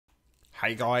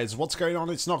Hey guys, what's going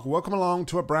on? It's Nock. Welcome along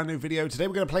to a brand new video. Today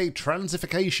we're going to play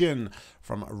TranSificatioN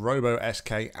from Robo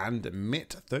SK and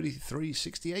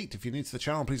mit3368. If you're new to the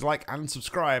channel, please like and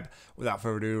subscribe. Without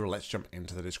further ado, let's jump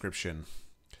into the description.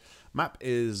 Map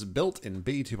is built in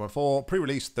B 2.4,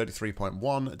 pre-release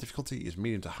 33.1, difficulty is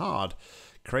medium to hard,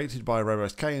 created by Robo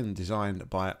SK and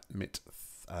designed by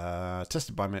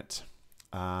tested by mit.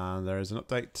 And there is an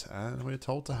update, and we're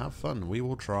told to have fun. We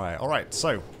will try. Alright,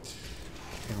 so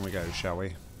in we go, shall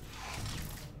we?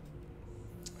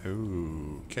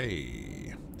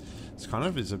 Okay. This kind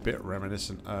of is a bit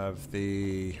reminiscent of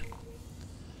that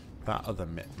other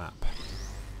mit map.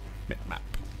 Mit map.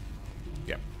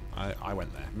 Yep, I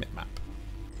went there. Mit map.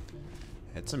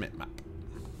 It's a mit map.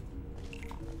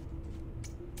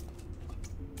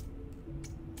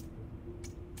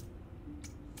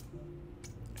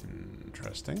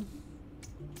 Interesting.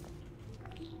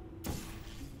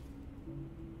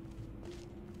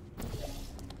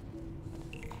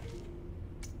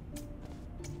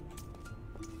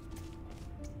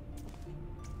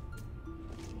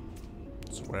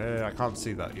 Where I can't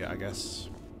see that yet, I guess.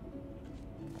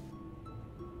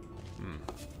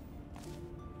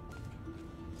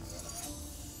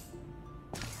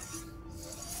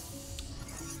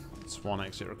 It's one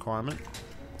exit requirement.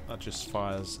 That just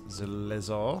fires the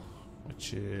laser,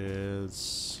 which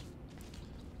is...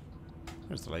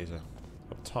 Where's the laser?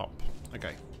 Up top.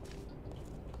 Okay.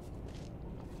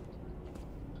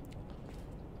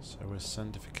 So we're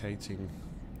centrifugating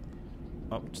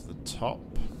up to the top.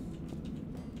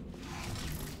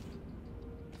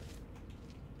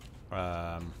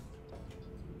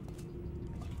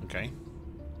 Okay.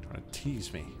 Trying to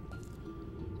tease me.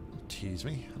 Tease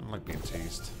me? I don't like being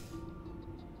teased.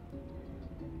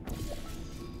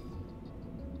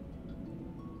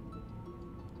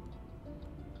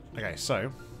 Okay, so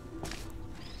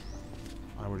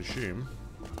I would assume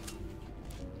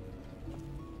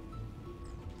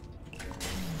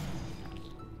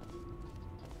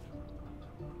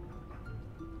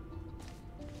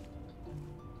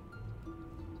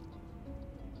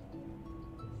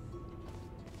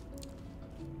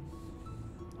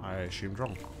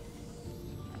wrong.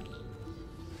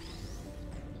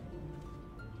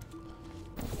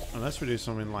 Unless we do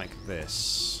something like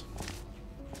this.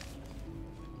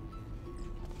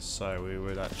 So we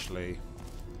would actually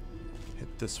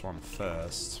hit this one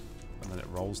first, and then it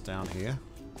rolls down here.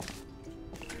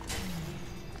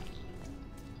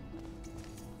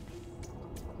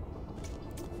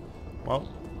 Well,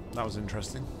 that was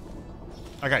interesting.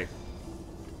 Okay.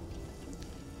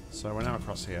 So we're now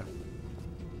across here.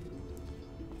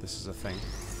 This is a thing.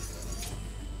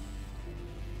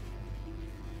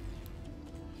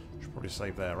 Should probably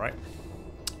save there, right?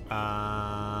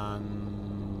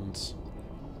 And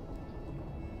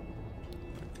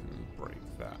I can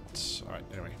break that. Alright,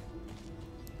 anyway.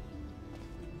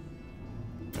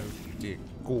 Oh dear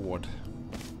God.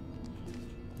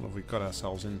 What have we got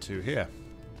ourselves into here?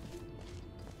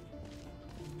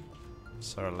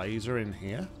 So a laser in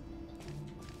here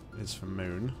is for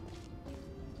moon.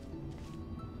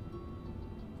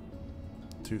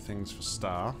 Two things for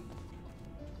star.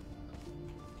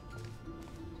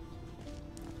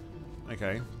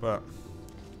 Okay, but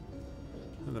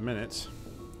at the minute,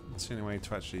 it's the only way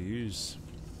to actually use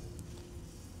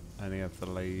any of the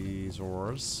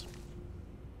lasers.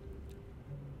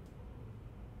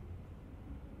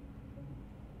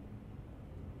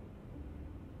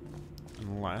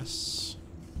 Unless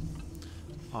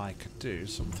I could do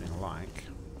something like...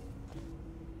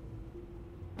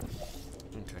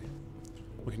 Okay.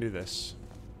 We can do this.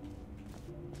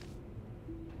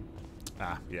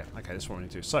 Ah, yeah. Okay, that's what we need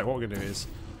to do. So, what we're going to do is...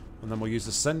 And then we'll use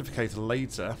the centrifugator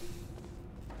laser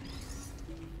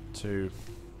to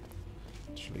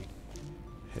actually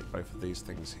hit both of these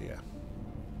things here.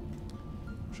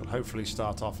 Which will hopefully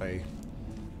start off a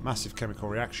massive chemical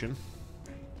reaction.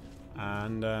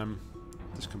 And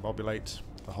discombobulate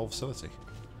the whole facility.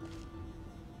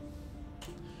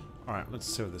 Alright, let's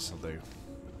see what this will do.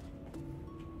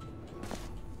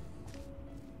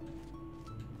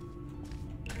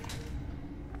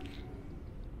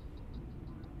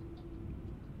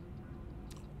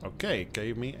 Okay, it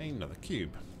gave me another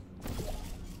cube.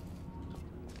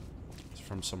 It's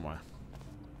from somewhere.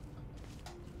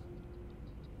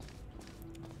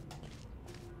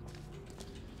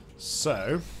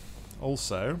 So,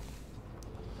 also,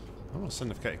 I want to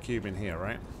centrifugate a cube in here,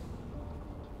 right?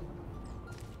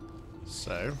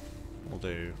 So, we'll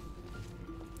do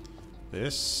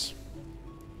this.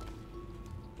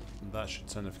 And that should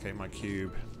centrifugate my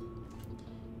cube.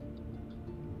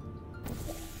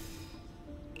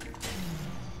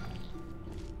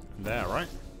 there, right?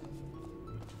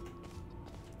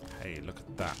 Hey, look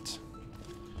at that.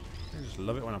 I just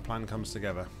love it when a plan comes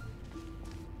together.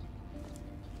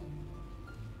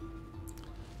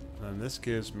 And this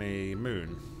gives me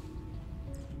moon.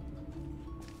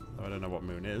 Though I don't know what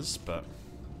moon is, but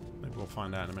maybe we'll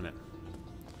find out in a minute.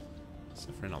 It's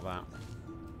definitely not that.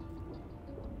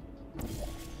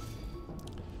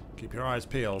 Keep your eyes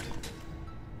peeled.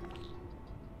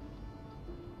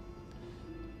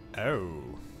 Oh.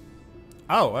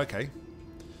 Oh, okay.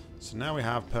 So now we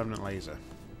have permanent laser.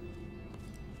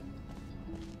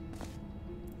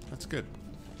 That's good.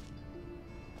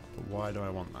 But why do I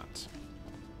want that?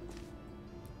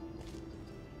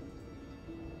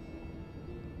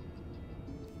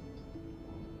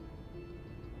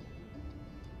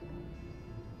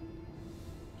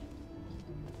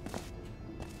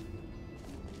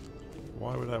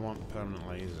 Why would I want permanent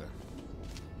laser?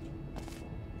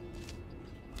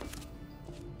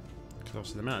 Because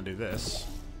obviously the minute I do this...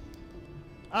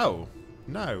 Oh!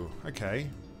 No! Okay.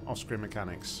 Off-screen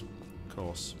mechanics. Of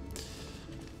course.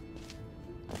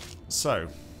 So.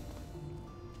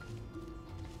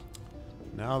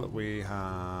 Now that we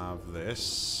have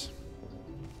this...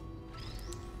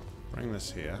 Bring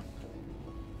this here.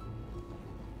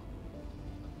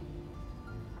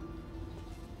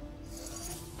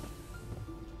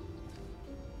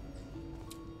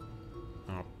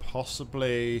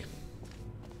 Possibly...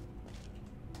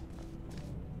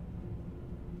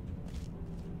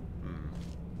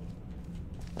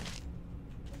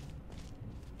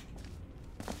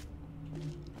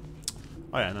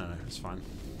 Oh yeah, no, it's fine.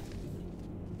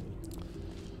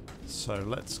 So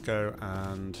let's go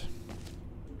and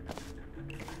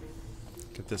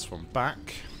get this one back.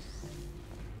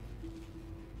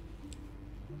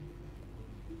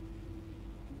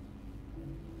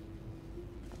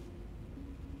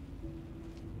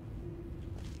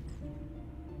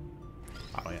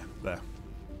 Oh yeah, there.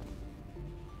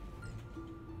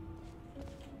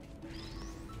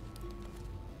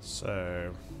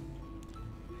 So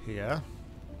here.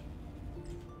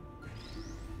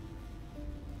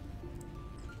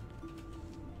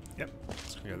 Yep,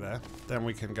 let's go there. Then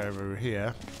we can go over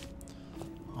here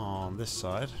on this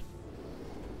side.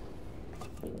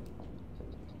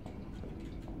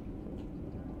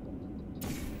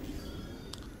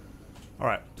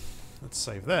 Alright, let's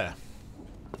save there.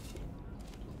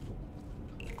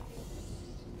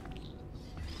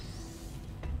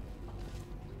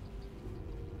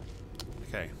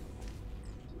 Okay.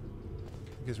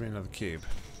 Gives me another cube.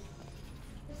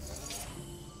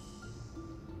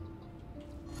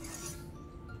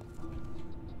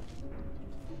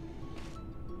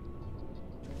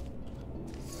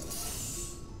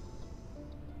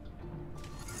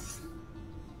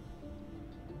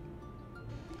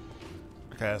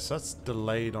 Okay, so that's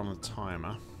delayed on a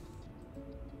timer.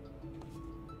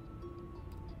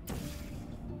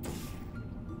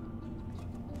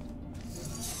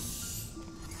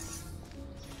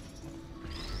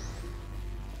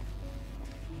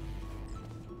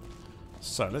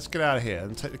 So let's get out of here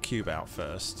and take the cube out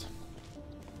first.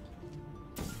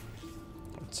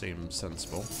 That would seem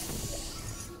sensible.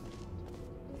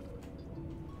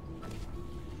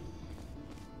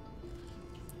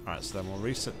 Alright, so then we'll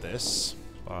reset this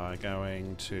by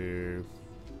going to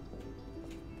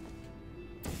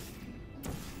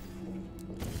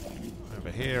over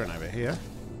here and over here.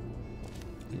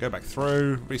 And go back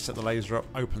through, reset the laser up,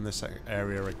 open this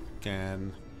area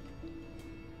again.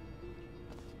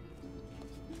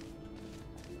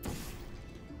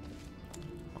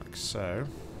 Like so.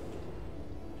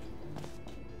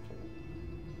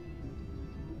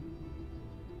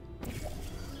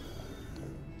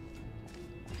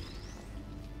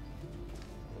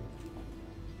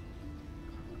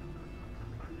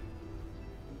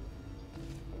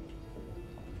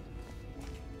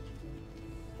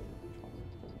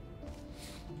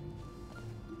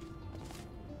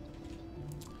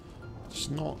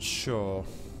 Not sure.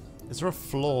 Is there a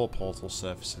floor portal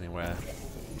surface anywhere?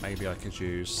 Maybe I could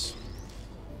use.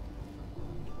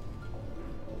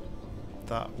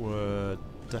 That would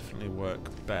definitely work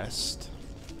best.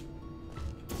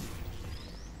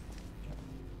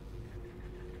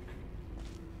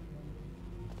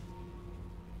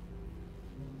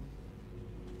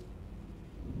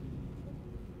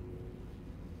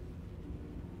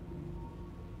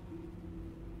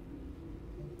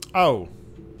 Oh,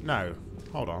 no.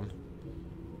 Hold on.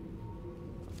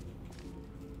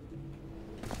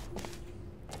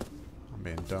 I'm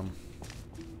being dumb.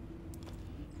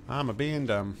 I'm being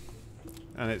dumb.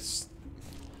 And it's...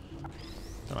 I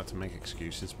don't like to make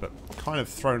excuses, but kind of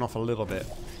thrown off a little bit.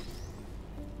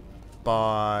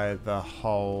 by the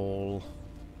whole...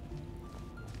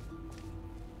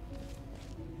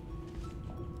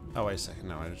 Oh, wait a second.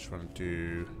 No, I just want to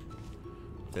do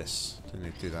this. Didn't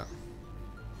need to do that.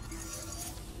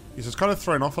 It's kind of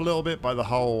thrown off a little bit by the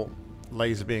whole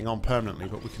laser being on permanently,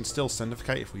 but we can still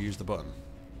syndificate if we use the button,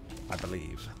 I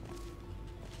believe.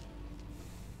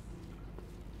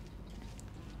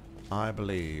 I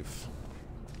believe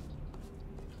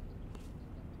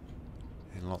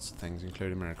in lots of things,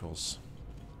 including miracles.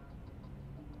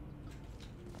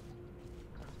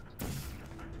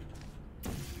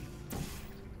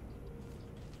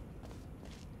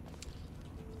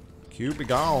 Cube be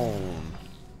gone.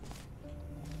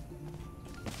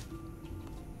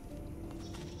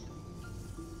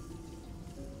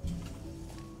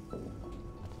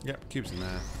 Yep, cube's in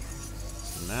there.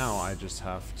 So now I just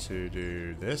have to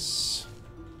do this.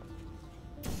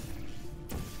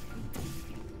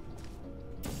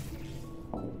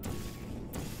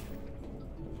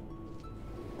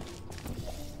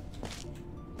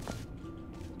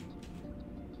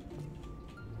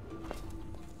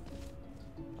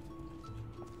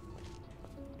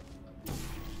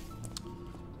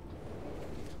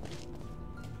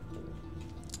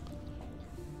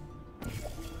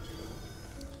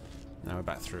 Now we're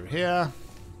back through here.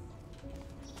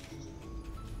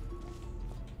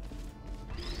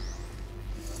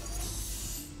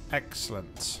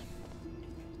 Excellent.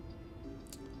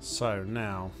 So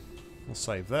now we'll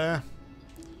save there.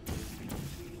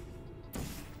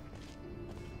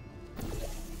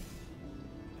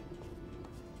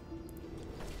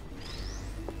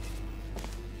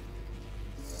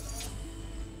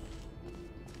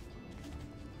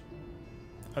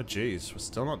 Oh geez, we're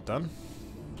still not done.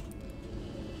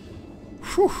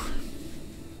 Whew.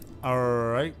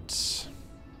 Alright.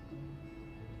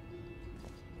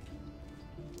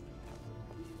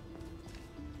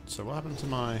 So what happened to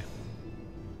my...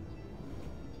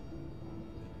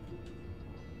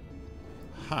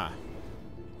 Huh.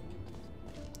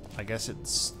 I guess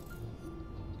it's...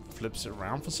 flips it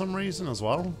around for some reason as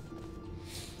well.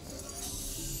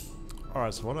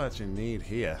 Alright, so what do I actually need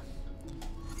here?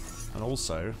 And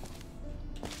also...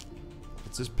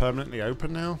 is this permanently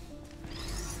open now?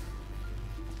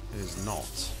 It is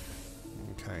not.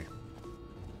 Okay.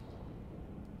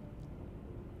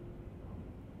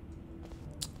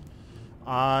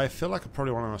 I feel like I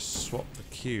probably want to swap the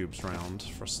cubes around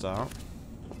for a start.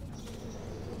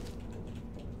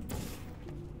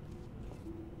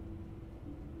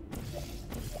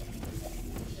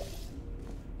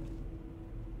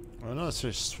 Well, not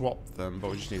necessarily swap them,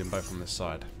 but we just need them both on this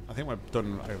side. I think we're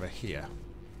done over here.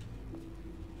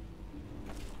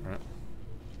 Alright.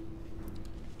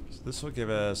 So this will give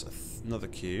us another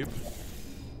cube.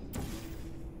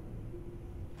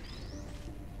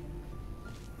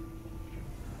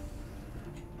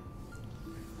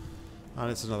 And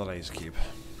it's another laser cube.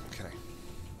 Okay.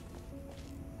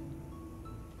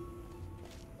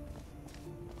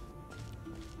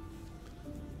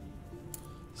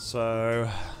 So,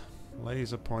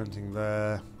 laser pointing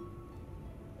there.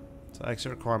 So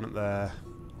exit requirement there.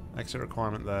 Exit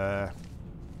requirement there.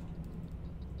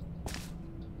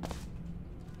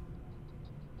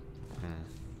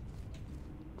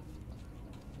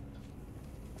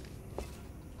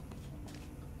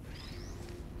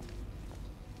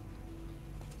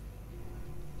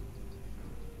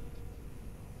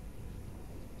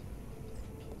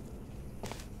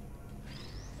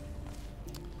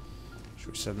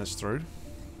 Should we send this through?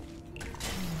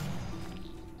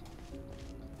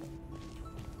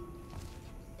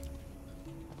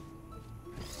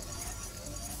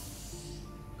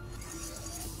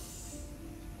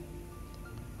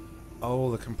 Oh,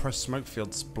 the compressed smoke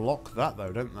fields block that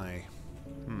though, don't they?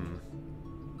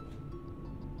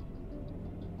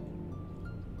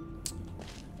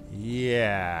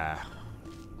 Yeah.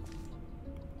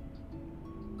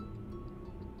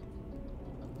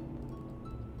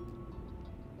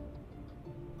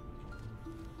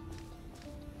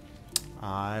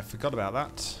 I forgot about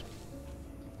that.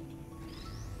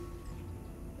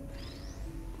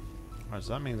 Right,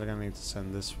 so that means I'm going to need to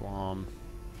send this one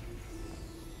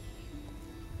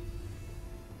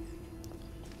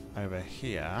over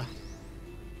here.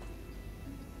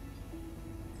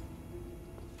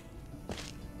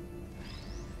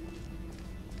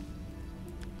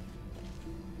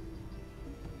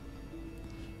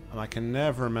 And I can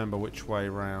never remember which way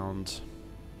round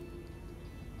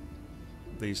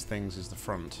these things is the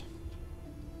front.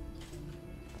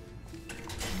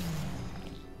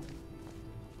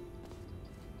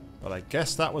 But I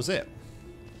guess that was it.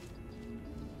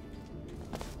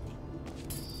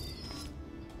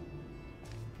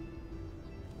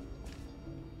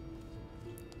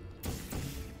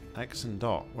 X and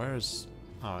dot. Where is...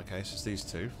 Oh, okay, so it's these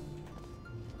two.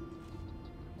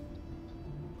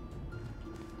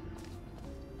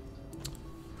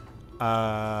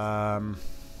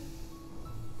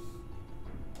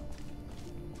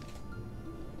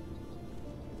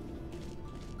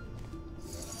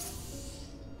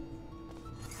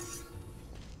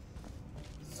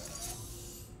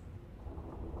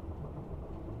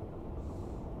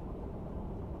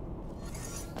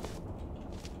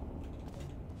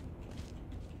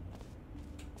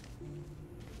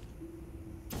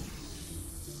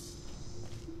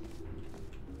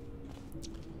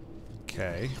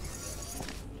 Okay.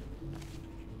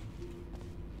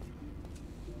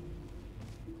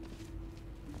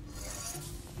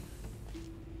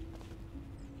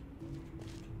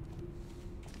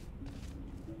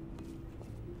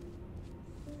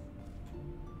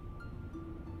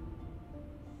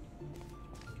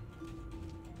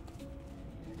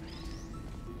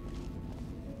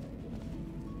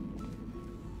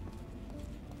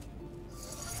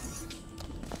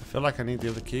 I feel like I need the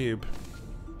other cube.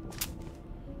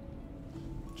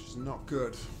 Which is not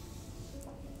good.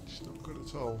 It's not good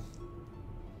at all.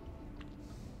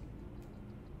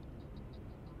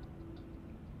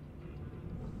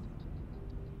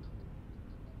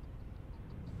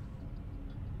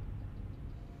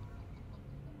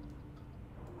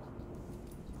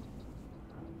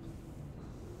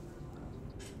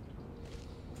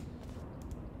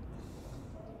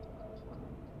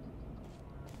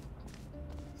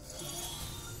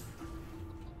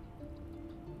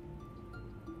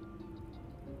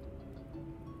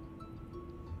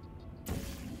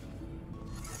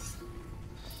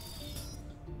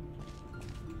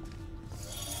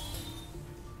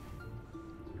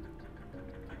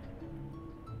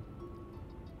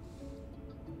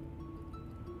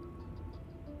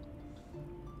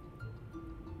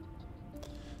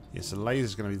 Yes, the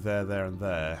laser's going to be there, there, and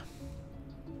there.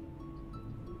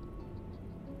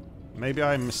 Maybe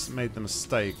I made the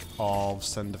mistake of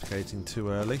sendificating too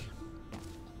early.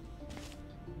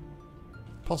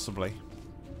 Possibly.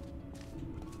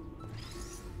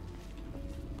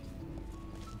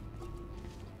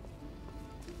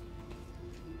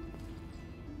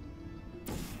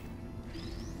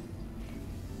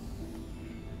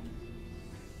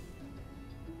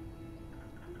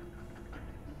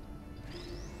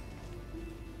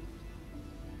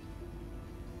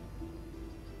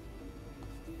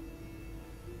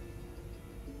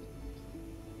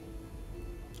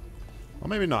 Or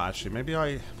maybe not, actually. Maybe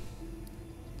I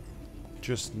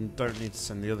just don't need to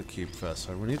send the other cube first.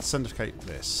 So we need to sendificate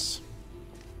this.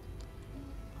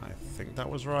 I think that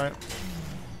was right.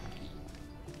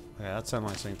 Yeah, that sounded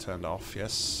like something turned off,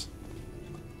 yes.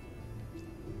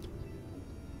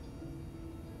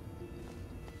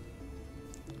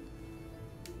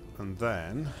 And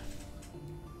then...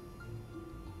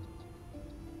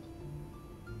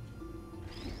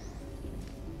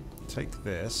 take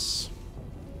this...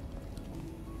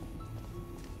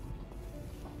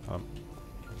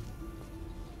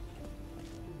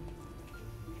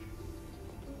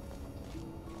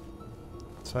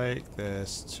 take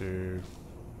this to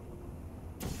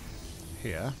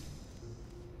here.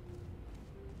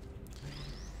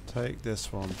 Take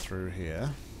this one through here.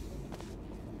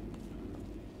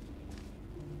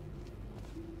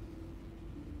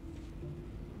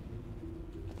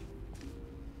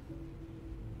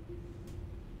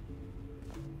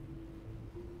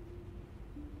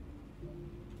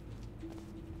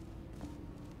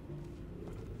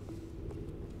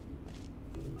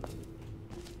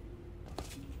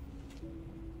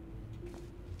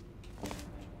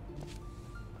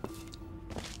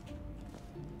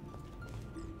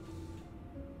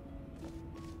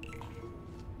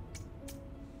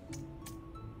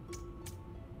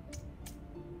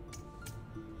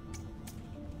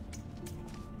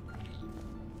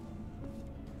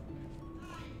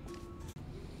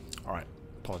 Alright,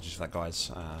 apologies for that,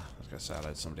 guys. I was going to say hello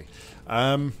to somebody.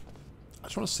 I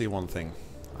just want to see one thing.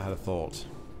 I had a thought.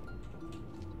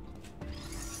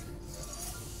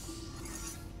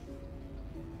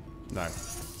 No.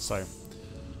 So,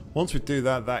 once we do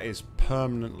that, that is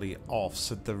permanently off.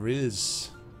 So there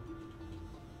is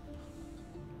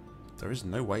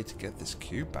no way to get this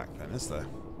cube back then, is there?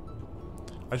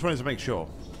 I just wanted to make sure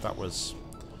that was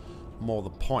more the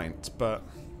point, but...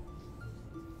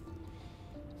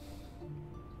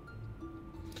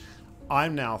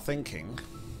 I'm now thinking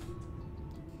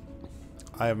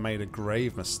I have made a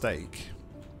grave mistake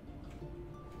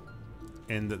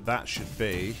in that should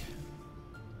be...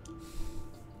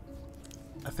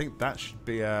 I think that should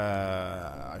be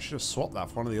I should have swapped that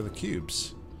for one of the other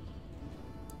cubes.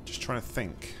 Just trying to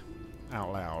think.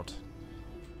 out loud.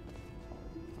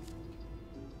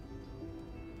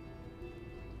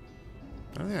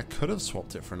 I don't think I could have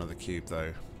swapped it for another cube,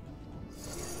 though.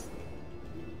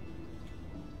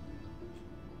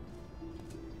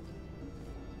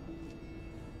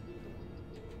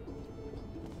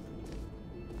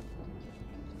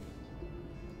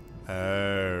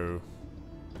 Oh.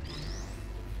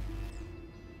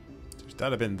 So if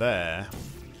that had been there,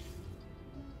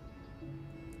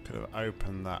 could have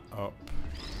opened that up.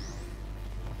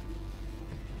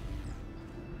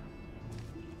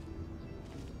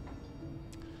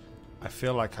 I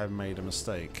feel like I've made a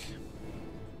mistake.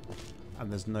 And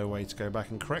there's no way to go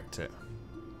back and correct it.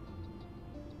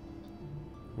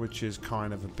 Which is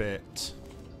kind of a bit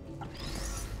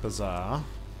bizarre.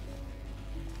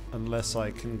 Unless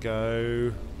I can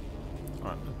go...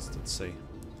 Alright, let's see.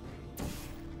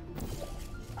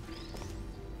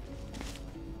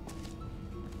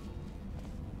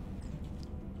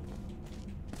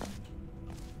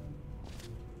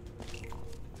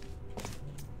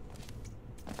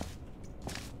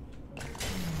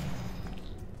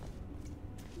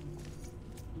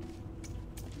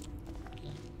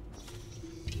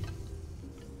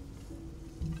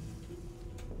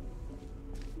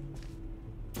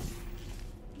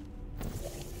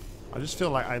 I just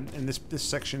feel like I'm in this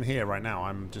section here right now.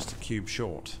 I'm just a cube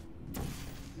short,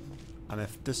 and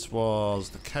if this was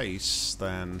the case,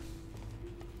 then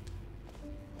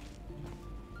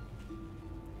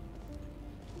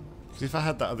if I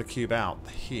had that other cube out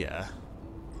here,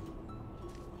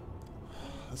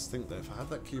 let's think that if I had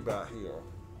that cube out here,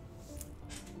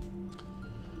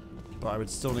 but I would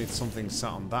still need something set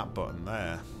on that button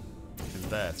there, in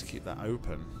there to keep that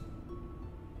open.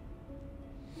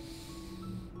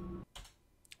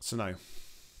 So no,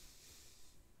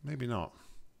 maybe not.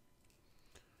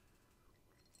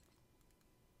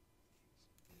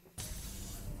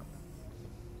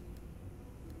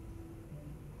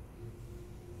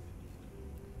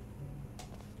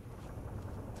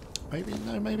 Maybe,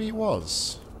 no, maybe it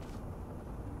was.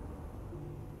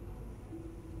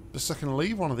 Just so I can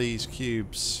leave one of these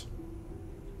cubes.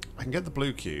 I can get the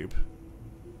blue cube.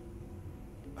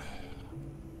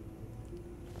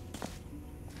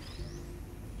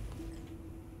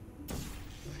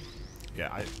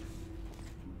 Yeah,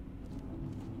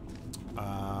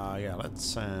 yeah, let's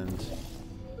send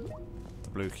the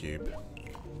blue cube.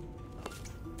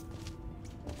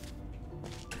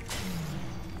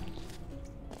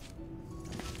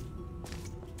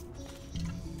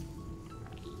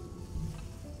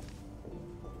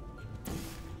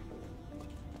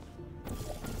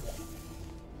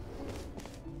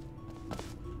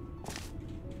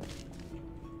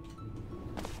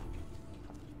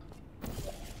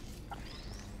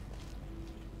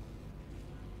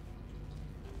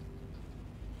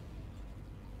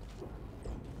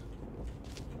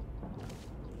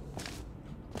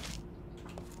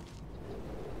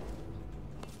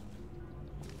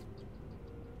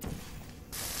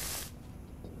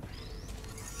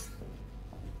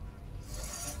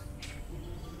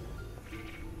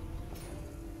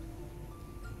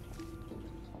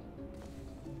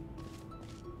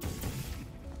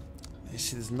 You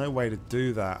see, there's no way to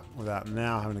do that without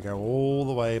now having to go all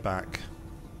the way back.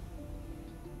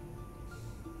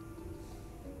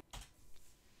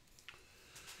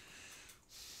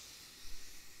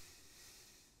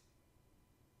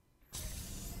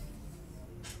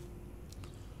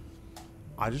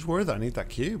 I just worry that I need that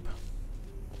cube.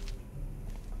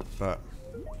 But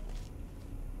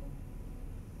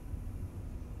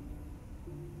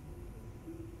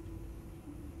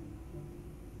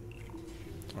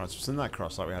alright, so send that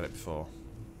across like we had it before.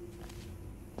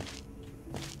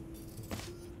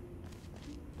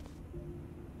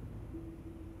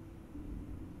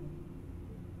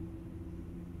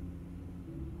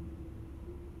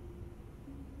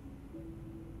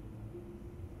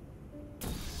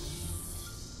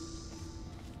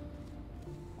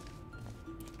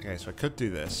 Okay, so I could do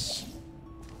this.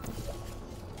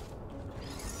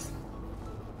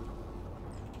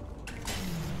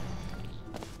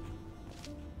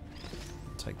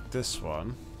 Take this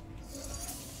one.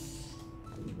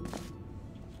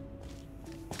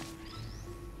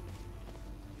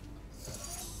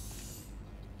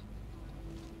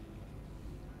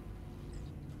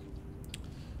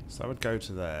 So that would go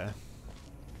to there.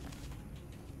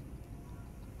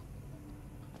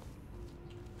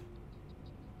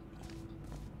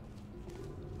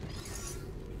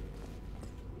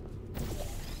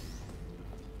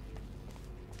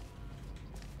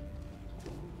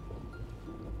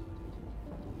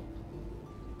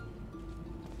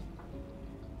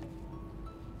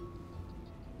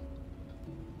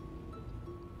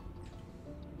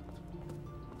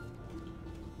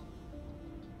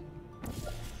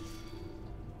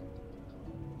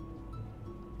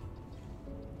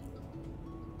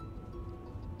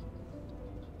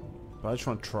 But I just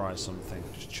want to try something.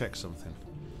 Just check something.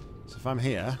 So if I'm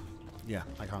here, yeah,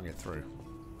 I can't get through.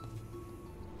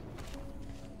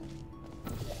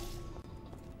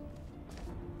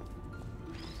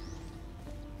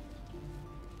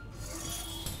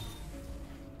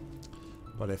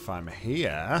 But if I'm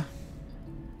here...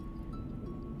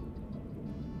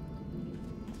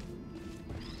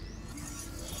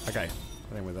 Okay,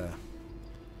 I think we're there.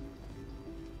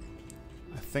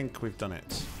 I think we've done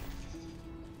it.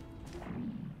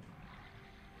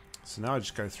 So now I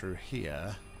just go through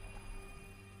here.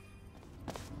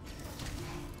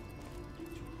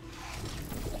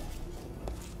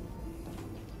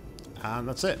 And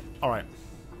that's it. Alright.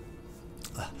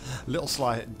 Little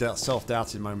slight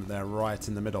self-doubting moment there right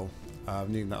in the middle of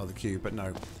needing that other cube, but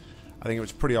no. I think it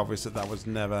was pretty obvious that that was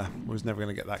never going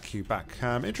to get that cube back.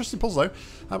 Interesting puzzle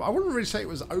though. I wouldn't really say it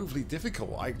was overly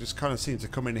difficult. I just kind of seemed to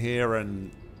come in here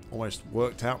and almost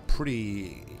worked out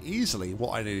pretty easily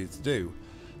what I needed to do.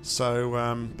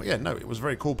 So, but yeah, no, it was a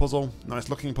very cool puzzle, nice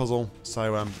looking puzzle.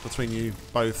 So between you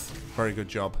both, very good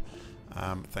job.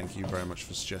 Thank you very much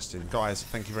for suggesting. Guys,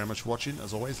 thank you very much for watching.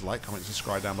 As always, like, comment,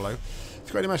 subscribe down below. If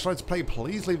you've got any match you'd like to play,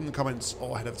 please leave them in the comments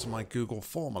or head over to my Google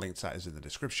form. A link to that is in the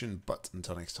description. But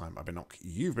until next time, I've been Nock.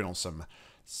 You've been awesome.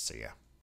 See ya.